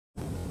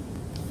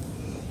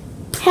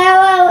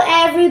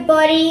Hi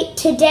everybody,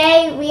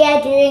 today we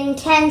are doing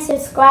 10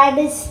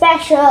 subscribers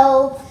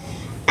special,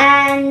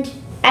 and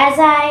as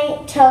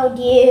I told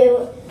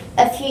you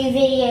a few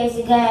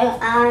videos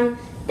ago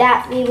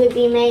that we would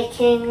be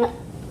making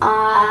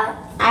our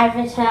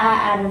avatar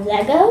out of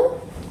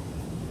Lego.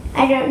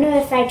 I don't know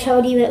if I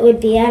told you it would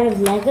be out of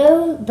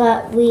Lego,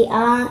 but we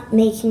are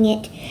making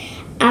it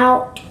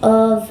out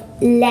of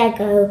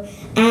Lego,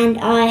 and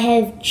I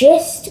have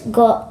just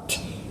got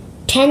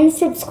 10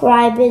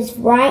 subscribers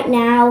right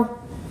now.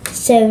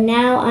 So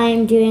now I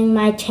am doing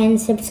my 10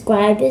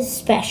 subscribers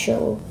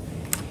special.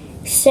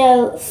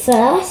 So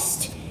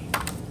first,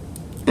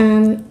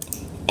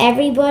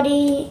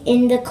 everybody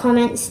in the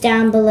comments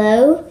down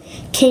below,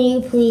 can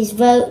you please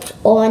vote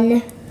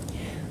on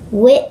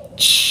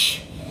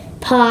which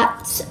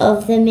parts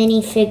of the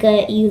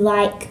minifigure you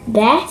like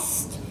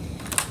best?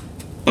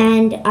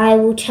 And I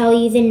will tell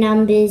you the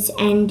numbers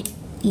and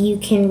you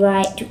can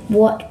write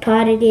what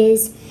part it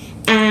is,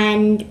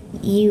 and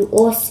you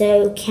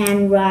also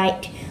can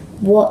write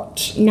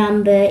what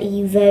number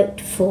you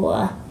vote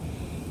for.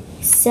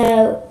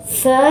 So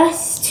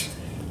first,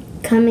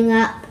 coming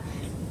up,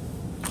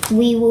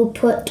 we will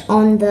put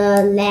on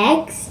the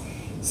legs.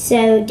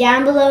 So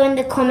down below in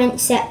the comment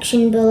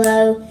section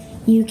below,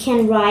 you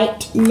can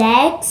write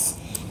legs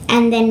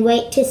and then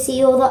wait to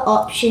see all the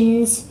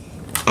options,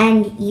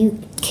 and you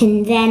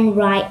can then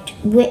write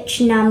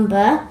which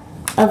number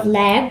of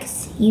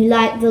legs you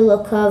like the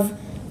look of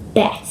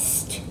best.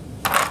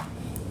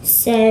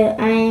 So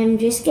I am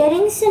just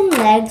getting some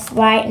legs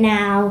right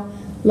now,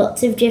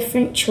 lots of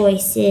different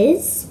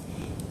choices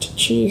to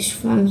choose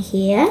from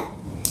here.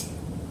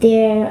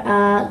 There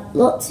are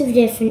lots of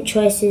different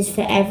choices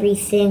for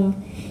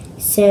everything.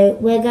 So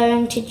we're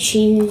going to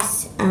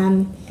choose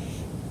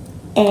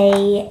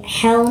a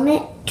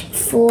helmet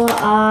for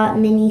our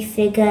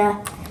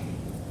minifigure,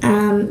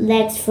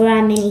 legs for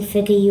our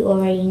minifigure you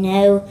already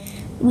know.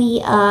 We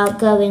are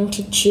going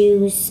to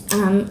choose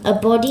a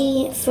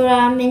body for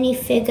our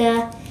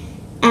minifigure,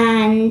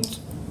 and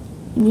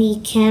we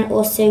can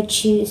also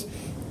choose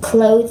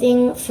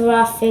clothing for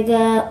our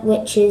figure,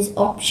 which is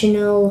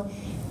optional,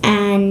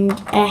 and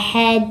a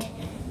head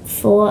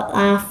for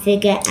our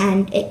figure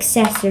and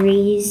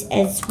accessories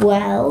as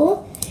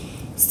well.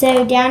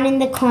 So down in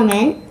the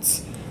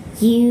comments,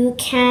 you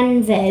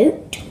can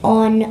vote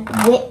on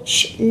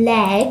which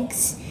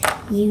legs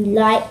you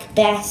like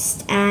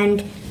best,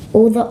 and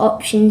all the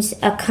options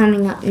are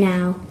coming up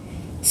now.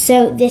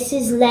 So this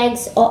is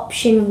legs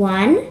option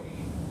 1.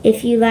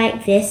 If you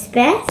like this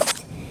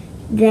best,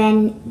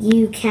 then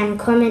you can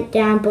comment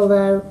down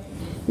below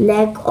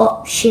leg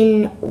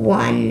option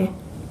 1.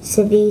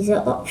 So these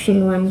are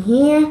option 1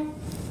 here.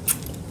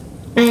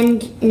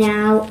 And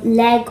now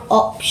leg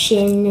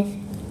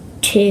option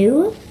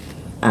 2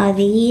 are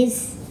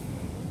these.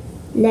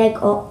 Leg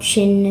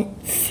option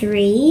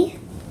 3.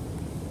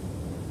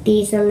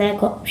 These are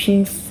leg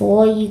option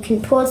 4. You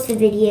can pause the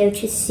video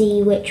to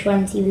see which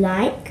ones you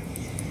like.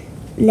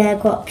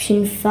 Leg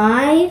option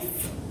 5.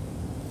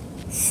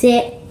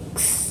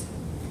 6,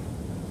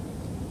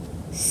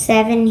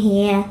 7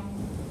 here.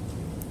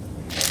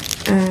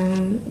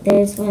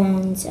 Those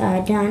ones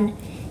are done.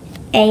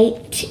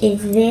 8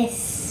 is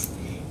this.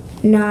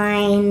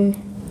 9,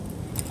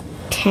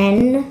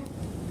 10.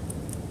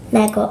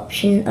 Leg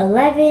option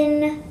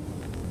 11.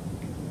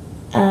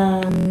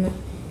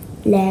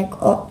 Leg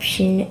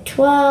option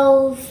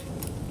 12.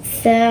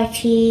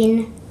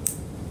 13.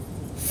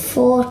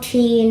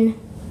 14.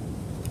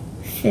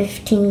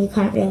 15. You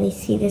can't really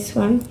see this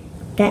one.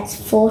 That's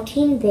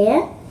 14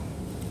 there.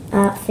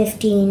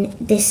 15,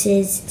 this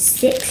is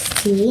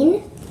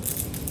 16.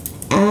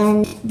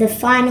 And the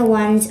final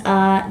ones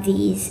are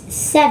these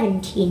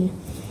 17.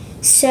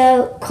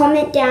 So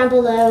comment down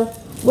below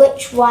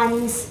which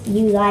ones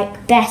you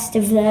like best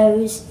of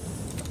those.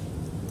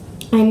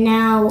 And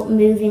now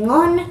moving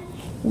on,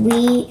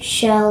 we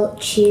shall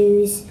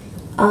choose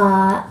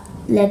our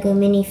Lego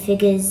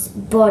minifigures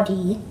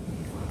body.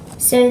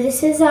 So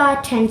this is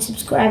our 10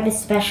 subscribers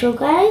special,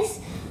 guys.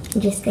 I'm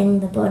just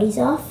getting the bodies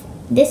off.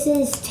 This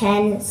is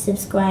 10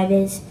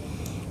 subscribers,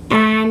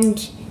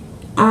 and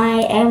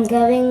I am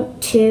going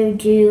to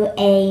do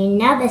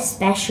another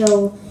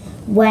special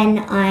when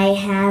I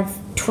have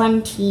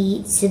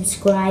 20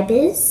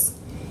 subscribers,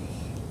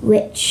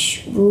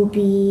 which will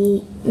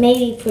be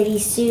maybe pretty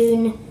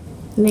soon,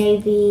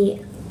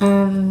 maybe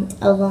a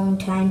long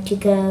time to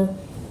go.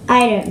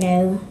 I don't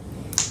know.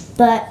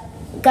 But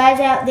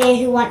guys out there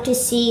who want to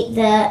see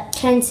the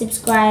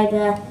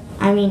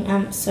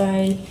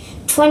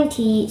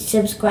 20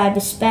 subscriber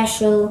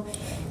special,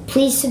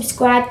 please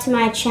subscribe to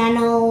my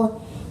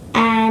channel,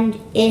 and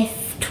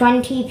if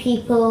 20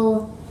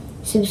 people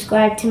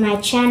subscribe to my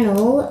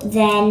channel,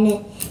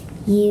 then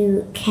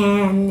you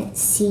can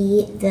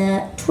see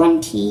the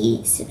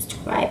 20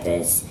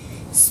 subscribers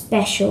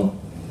special.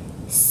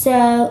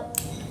 So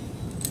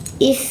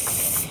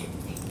if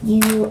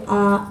you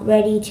are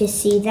ready to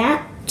see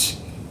that,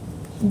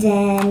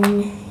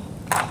 then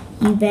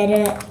you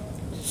better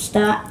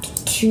start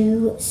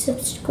to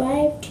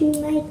subscribe to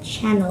my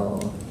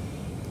channel.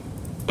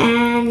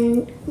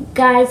 And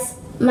guys,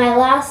 my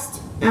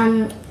last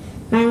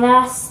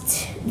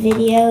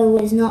video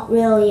was not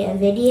really a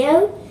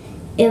video.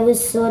 It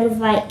was sort of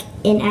like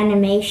an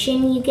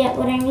animation, you get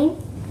what I mean?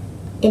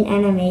 An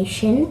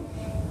animation.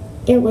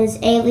 It was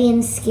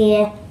Alien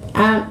Scare.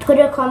 Put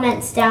a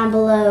comments down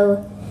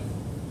below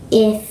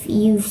if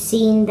you've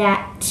seen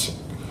that.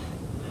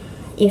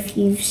 If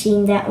you've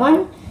seen that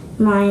one,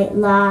 my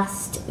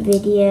last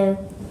video.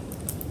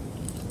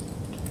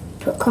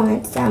 Put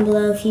comments down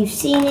below if you've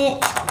seen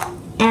it.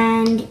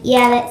 And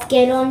yeah, let's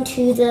get on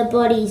to the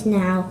bodies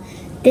now.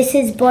 This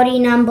is body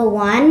number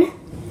 1,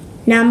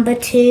 number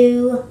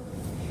 2,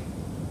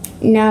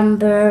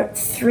 number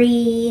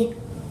 3,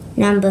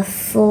 number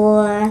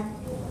 4,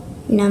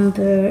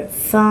 number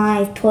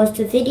 5. Pause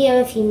the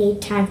video if you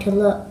need time to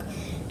look.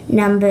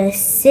 Number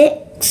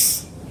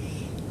 6,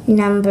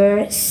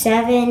 number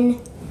 7,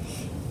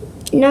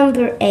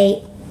 number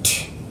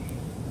 8,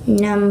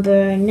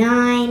 number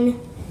 9,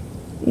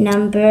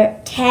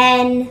 number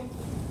 10,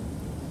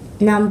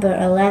 number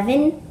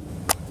 11,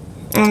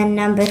 and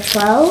number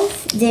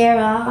 12. There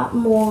are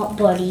more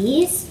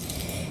bodies,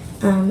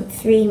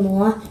 3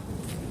 more.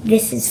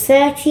 This is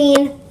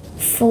 13,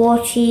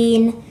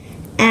 14,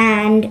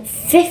 and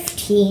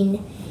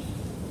 15.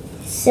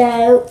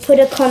 So put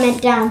a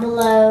comment down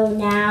below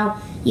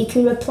now. You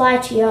can reply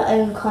to your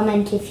own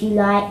comment if you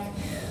like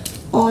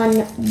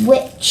on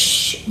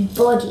which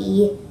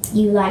body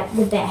you like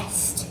the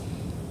best.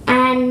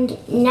 And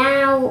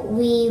now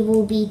we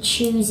will be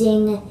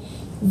choosing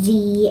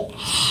the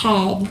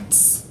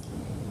heads.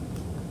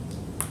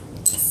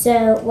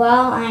 So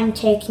while I'm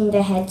taking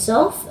the heads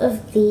off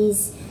of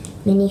these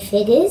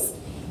minifigures,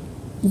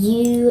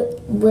 you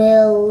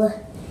will,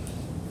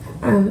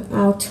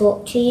 I'll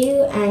talk to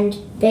you and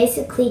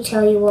basically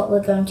tell you what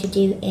we're going to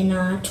do in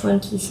our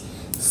 20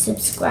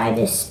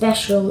 subscriber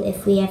special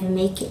if we ever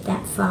make it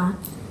that far.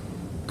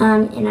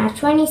 In our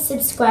 20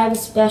 subscriber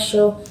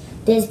special,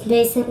 there's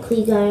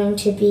basically going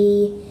to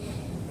be,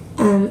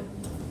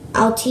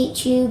 I'll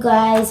teach you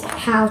guys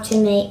how to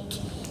make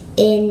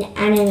an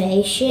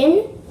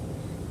animation.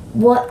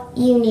 What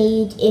you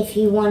need if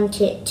you want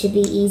it to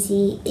be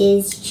easy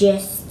is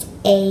just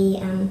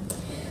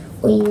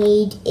all you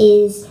need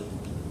is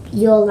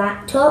your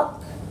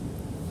laptop,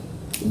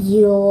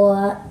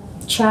 your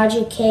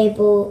charger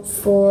cable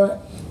for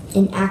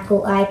an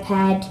Apple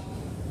iPad,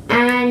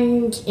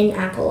 and an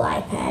Apple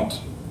iPad.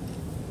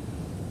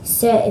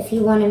 So if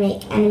you want to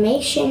make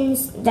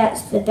animations,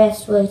 that's the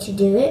best way to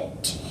do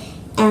it,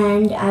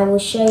 and I will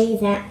show you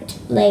that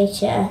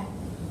later.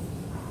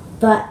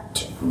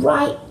 But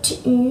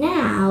right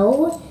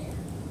now,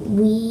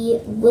 we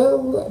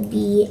will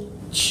be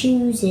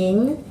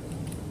choosing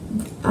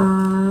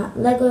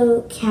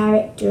Lego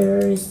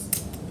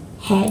characters'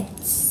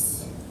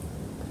 heads.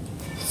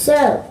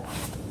 So,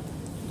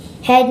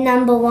 head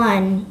number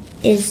 1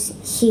 is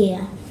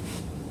here.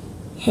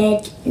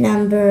 Head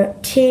number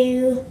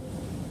 2,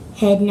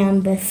 head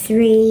number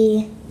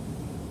 3,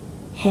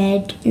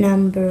 head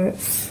number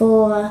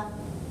 4.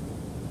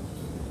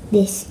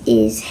 This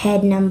is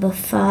head number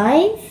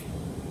 5,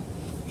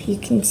 if you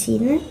can see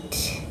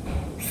that,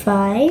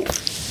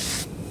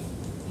 5.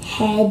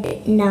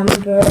 Head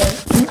number,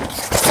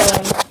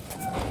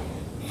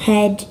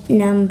 head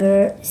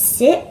number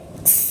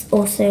 6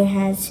 also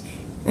has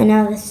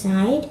another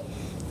side.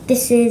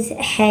 This is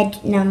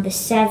head number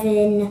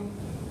 7,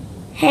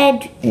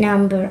 head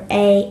number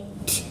 8.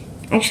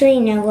 Actually,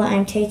 you know what,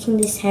 I'm taking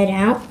this head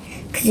out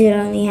because it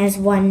only has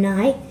one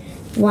eye.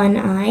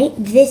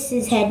 This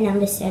is head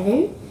number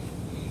 7.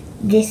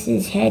 This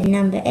is head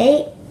number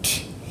 8,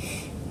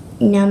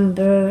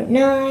 number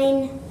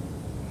 9,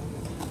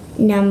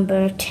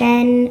 number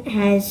 10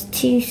 has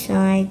 2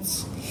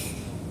 sides,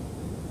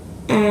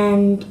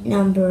 and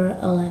number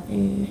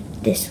 11.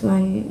 This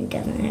one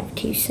doesn't have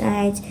 2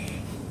 sides.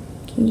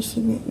 Can you see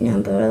that?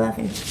 Number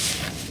 11.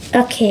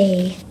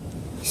 Okay,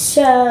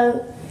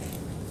 so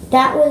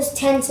that was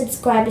 10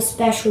 subscriber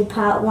special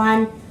part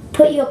 1.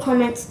 Put your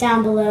comments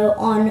down below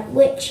on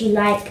which you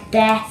like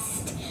best.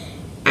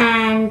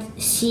 And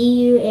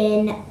see you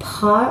in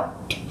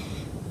part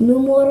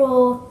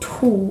numero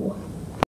 2.